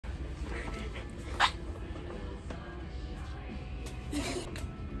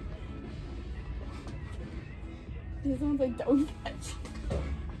It sounds like don't catch.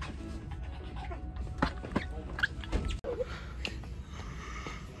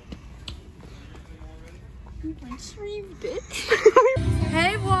 Retrieved it.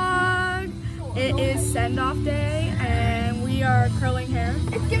 Hey vlog! It is send-off day and we are curling hair.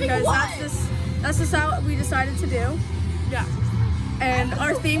 It's giving because that's just how we decided to do. Yeah. And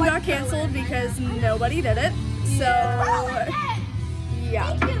our theme got canceled because nobody did it. So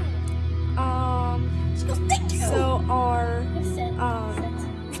yeah. Thank you. So our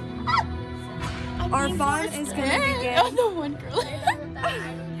fun is gonna begin.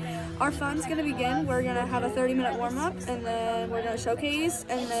 Our fun's gonna begin. We're gonna have a 30-minute warm-up, and then we're gonna showcase,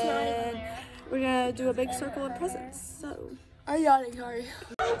 and then we're gonna do a big circle of presents. So I'm yawning, sorry.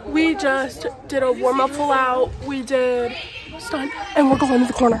 We just did a warm-up full out. We did stunt, and we're going to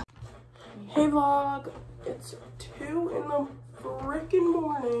the corner. Hey vlog, it's 2 in the frickin'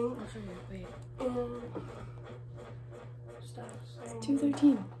 morning. And it's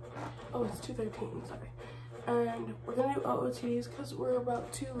 2:13. Oh, it's 2:13, sorry. And we're gonna do OOTs because we're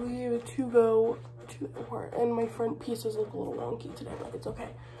about to leave to go to the airport. And my front pieces look a little wonky today, but it's okay.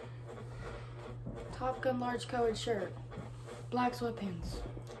 Top Gun large coated shirt. Black sweatpants.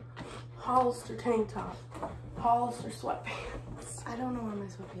 Hollister tank top. Hollister sweatpants. I don't know where my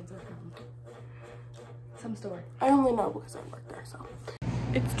sweatpants are from. Some store. I only know because I work there, so.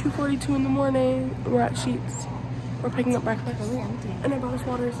 It's 2:42 in the morning. We're at Sheets. We're picking up breakfast. Really empty. And I brought us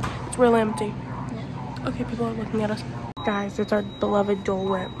waters. It's really empty. Yeah. Okay, people are looking at us. Guys, it's our beloved Dole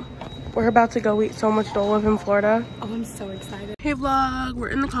Whip. We're about to go eat so much Dole Whip in Florida. Oh, I'm so excited. Hey vlog, we're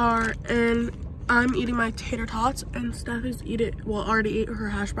in the car and I'm eating my tater tots and Steph is already ate her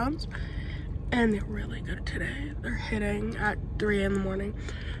hash browns. And they're really good today. They're hitting at 3 in the morning.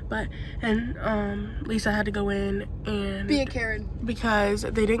 And Lisa had to go in and be a Karen because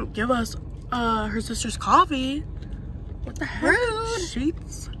they didn't give us her sister's coffee. What the heck? Rude.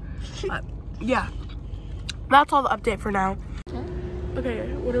 Sheets. Yeah, that's all the update for now.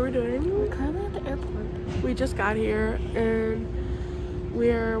 Okay, what are we doing? We're currently at the airport. We just got here and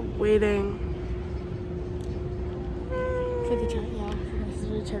we're waiting For the check, yeah. For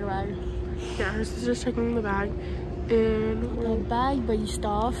the check bag. Yeah, her sister's checking the bag. And The bag, baby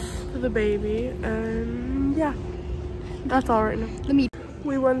stuff. for the baby, and yeah, that's all right now.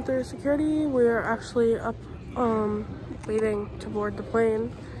 We went through security. We're actually up, waiting to board the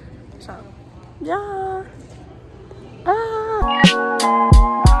plane. So, yeah.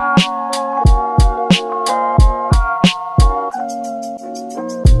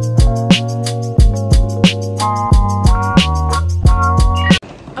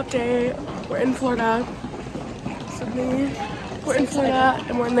 Update. We're in Florida. We're in Florida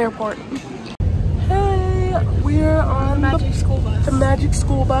and we're in the airport. Hey, we're on the magic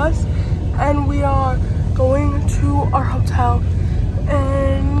school bus, and we are going to our hotel,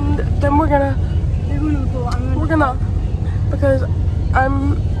 and then we're gonna because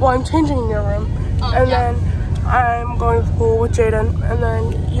I'm changing in your room, then I'm going to the pool with Jaden, and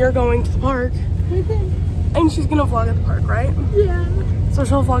then you're going to the park, and she's gonna vlog at the park, right? Yeah. So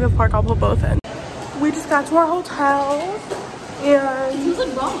she'll vlog at the park. I'll put both in. We just got to our hotel, and It smells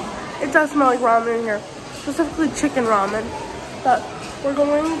like ramen. It does smell like ramen in here, specifically chicken ramen. But we're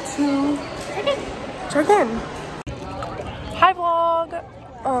going to check in. Hi vlog.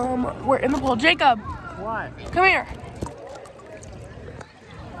 We're in the pool. Jacob. What? Come here.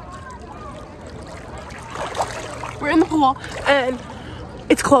 We're in the pool and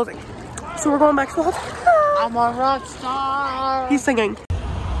it's closing, so we're going back to the hotel. I'm a rock star. He's singing.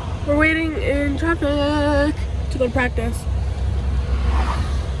 We're waiting in traffic to go to practice.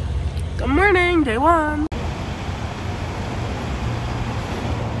 Good morning, day 1.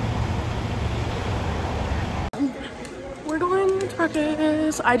 We're going to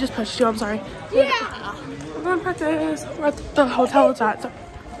practice. I just pushed you, I'm sorry. Yeah. We're going to practice. We're at the hotel it's at. So.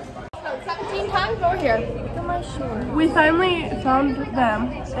 17 times over here. Look at my shoe. We finally found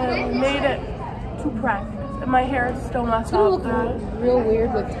them and made it to practice. And my hair is still messed up. It's gonna look real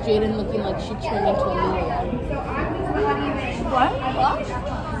weird with Jaden looking like she turned into a million. What?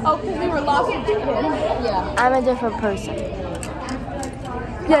 Oh, because we were lost with Jaden. Yeah. I'm a different person.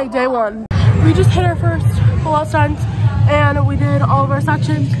 Yay, day 1. We just hit our first full-out stunts, and we did all of our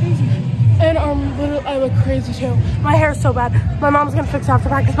sections. And literally, I look crazy too. My hair is so bad. My mom's gonna fix it after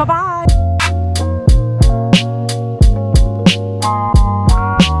practice. Bye-bye.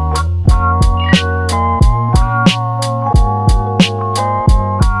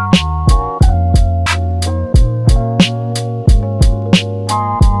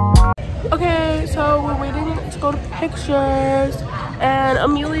 Okay, so we're waiting to go to pictures, and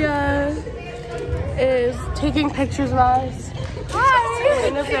Amelia is taking pictures of us. Hi!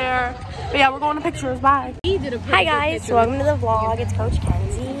 Eleina's there. But yeah, we're going to pictures. Bye. Hi guys, welcome to the vlog. It's Coach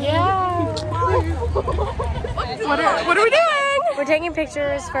Kenzie. Yeah. What are we doing? We're taking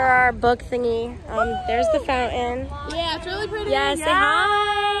pictures for our book thingy. There's the fountain. Yeah, it's really pretty. Yeah, say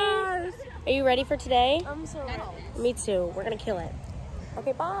hi. Are you ready for today? I'm so ready. Me too. We're gonna kill it.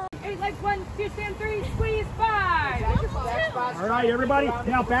 Okay, bye. 8 legs, 1, 2, stand 3, squeeze 5. All right, everybody.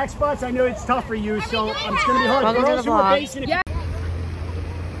 Now, back spots. I know it's tough for you, so it's going to be hard. Welcome to Girls the who are vlog. basing. Yeah.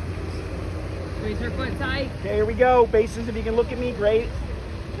 Squeeze her foot tight. Okay, here we go. Basins, if you can look at me, great.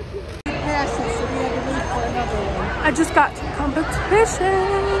 I just got to the competition.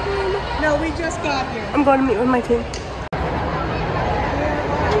 No, we just got here. I'm going to meet with my team.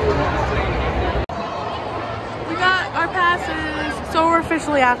 We got our passes, so we're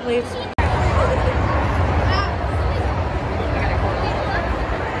officially athletes.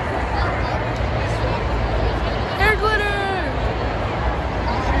 Hair glitter!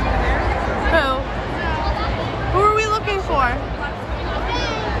 Who are we looking for?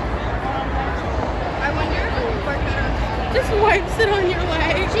 I wonder if Marquita Just wipes it on your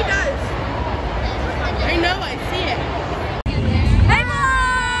leg. she does. I know, I see it. Hey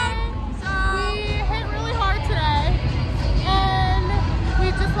vlog! So we hit really hard today, and we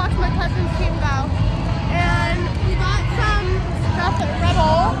just watched my cousin's team go, and we got some stuff at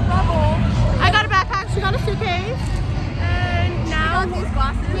Rebel. I got a backpack, she got a suitcase, and now we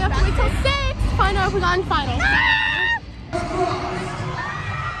have to wait till 6 to find out if we got in finals.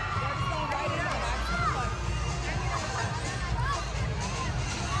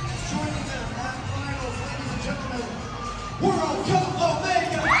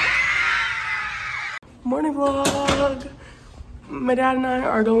 Morning vlog. My dad and I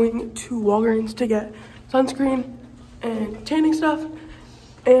are going to Walgreens to get sunscreen and tanning stuff,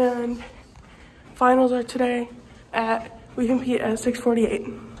 and finals are today we compete at 6:48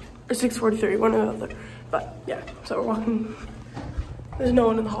 or 6:43, one or the other. But yeah, so we're walking. There's no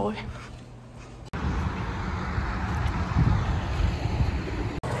one in the hallway.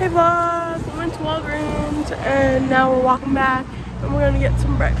 Hey vlog, we went to Walgreens and now we're walking back, and we're gonna get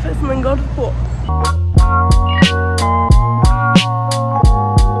some breakfast and then go to the pool.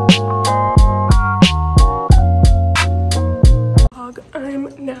 I'm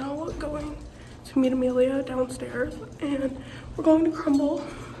now going to meet Amelia downstairs, and we're going to Crumble.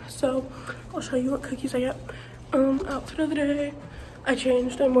 So I'll show you what cookies I get. Outfit of the day. I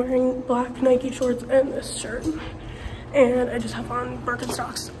changed. I'm wearing black Nike shorts and this shirt, and I just have on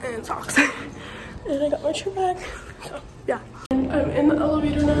Birkenstocks and socks. And I got my shirt back. So yeah. And I'm in the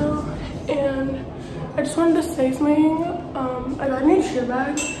elevator now, and I just wanted to say something. I got a new cheer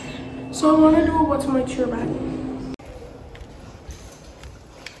bag, so I want to do a what's in my cheer bag.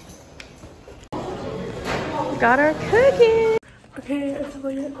 Got our cookies. Okay, I feel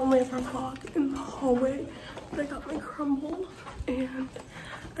like I only have our vlog in the hallway, but I got my Crumble, and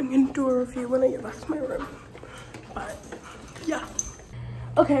I'm gonna do a review when I get back to my room. But yeah.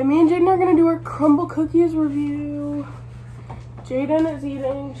 Okay, me and Jaden are gonna do our Crumble cookies review. Jaden is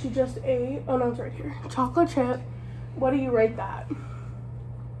eating, she just ate, oh no, it's right here. Chocolate chip. What do you rate that?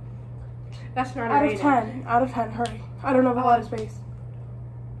 That's not Out of 10. Out of 10, hurry. I don't have a lot of space.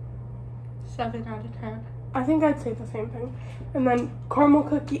 7 out of 10. I think I'd say the same thing. And then caramel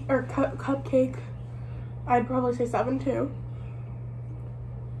cookie or cupcake, I'd probably say 7 too.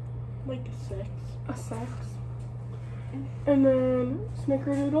 Like a 6. A 6. And then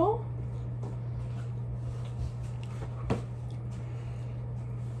snickerdoodle.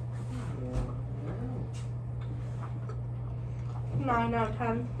 Nine out of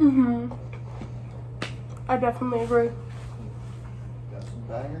 10. Mm-hmm. I definitely agree. Got some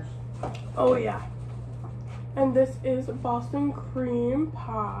bangers? Oh yeah. And this is Boston cream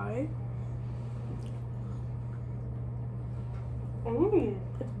pie. Ooh,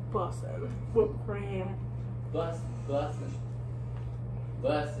 it's bussin'. Whipped cream. Bussin'.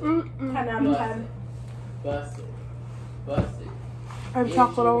 10 out of 10. Bussin'. I have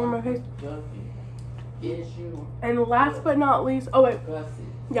chocolate all over my face. And last but not least, oh wait,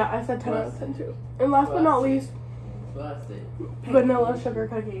 yeah, I said 10 out of 10 too. And last but not least, vanilla sugar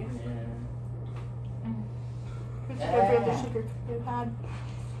cookies. It's my favorite sugar cookie I've had.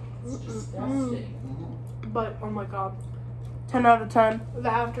 But oh my god, 10 out of 10. The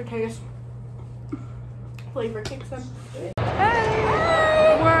aftertaste flavor kicks in.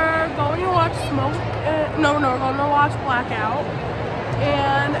 Hey! We're going to watch Smoke. No, we're going to watch Blackout.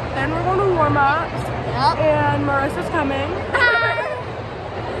 And then we're going to warm up. Yep. And Marissa's coming.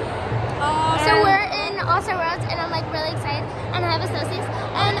 So we're in Awesome Roads, and I'm like really excited, and I have associates,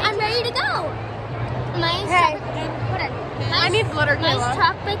 and I'm ready to go. Mine's Hey. I need glitter, Mine's Kayla.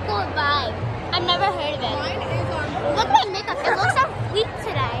 tropical vibe. I've never heard of it. Mine is on. Look at my makeup. It looks so sweet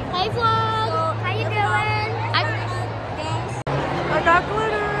today. Hey vlog. How you doing? I got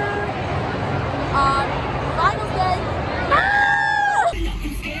glitter. Finals day.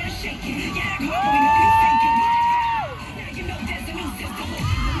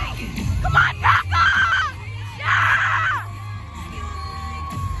 Come on, Becca! Yeah!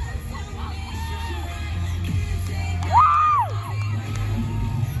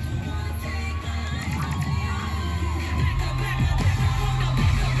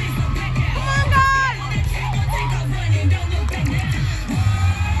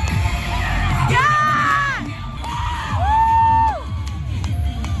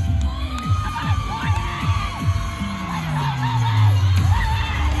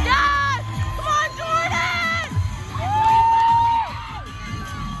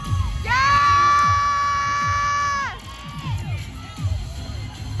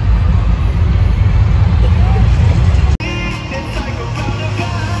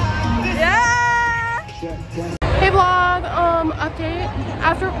 Update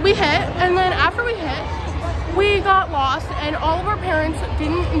after we hit, and then after we hit, we got lost, and all of our parents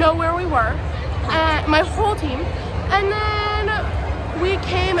didn't know where we were, and my whole team. And then we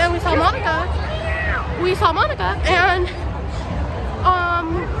came and we saw Monica. And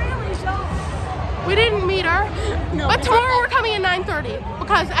we didn't meet her. But tomorrow we're coming at 9:30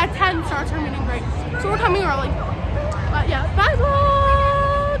 because at 10 starts our meeting break, so we're coming early. But yeah, bye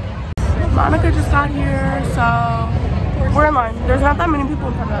vlog. Monica just got here, so we're in line. There's not that many people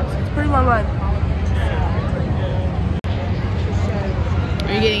in front of us. It's a pretty long line.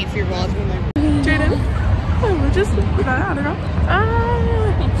 Are you getting it for your vlog? Jaden, we got out of her.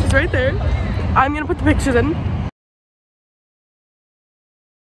 She's right there. I'm gonna put the pictures in.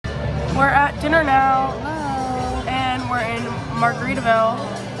 We're at dinner now, and we're in Margaritaville,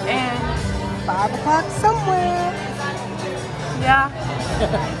 and 5 o'clock somewhere. yeah.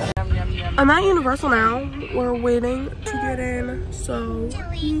 I'm at Universal now. We're waiting to get in, so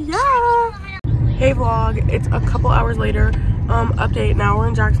yeah. Hey vlog, it's a couple hours later. Update, now we're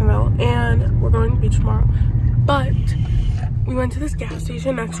in Jacksonville and we're going to the beach tomorrow. But we went to this gas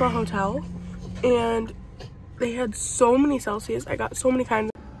station next to our hotel and they had so many Celsius. I got so many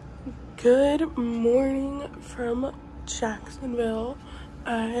kinds. Good morning from Jacksonville.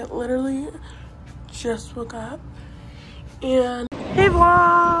 I literally just woke up. And hey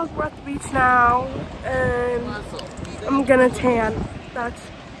vlog, we're at the beach now and I'm gonna tan. That's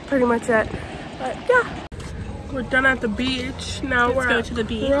pretty much it. But yeah, we're done at the beach. Now we're go to the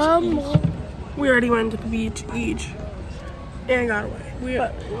beach. We already went to the beach each and got away.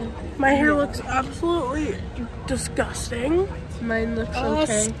 But my hair looks absolutely disgusting. Mine looks okay.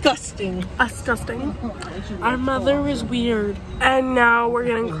 Disgusting. Disgusting. Our mother is weird. And now we're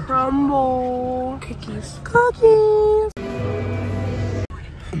getting crumble cookies.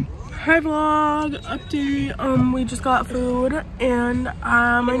 Hi vlog, update. We just got food and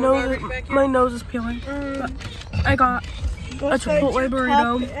my nose is peeling. But I got a Chipotle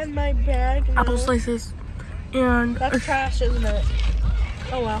burrito and my bag. apple slices and That's trash, isn't it?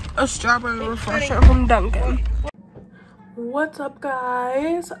 Oh well. a strawberry refresher from Dunkin'. What's up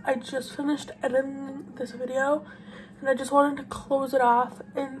guys? I just finished editing this video and I just wanted to close it off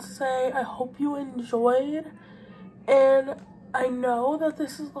and say I hope you enjoyed. And I know that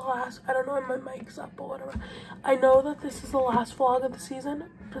this is the last, I don't know if my mic's up or whatever. I know that this is the last vlog of the season,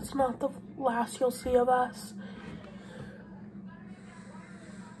 but it's not the last you'll see of us.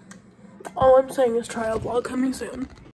 All I'm saying is try a vlog coming soon.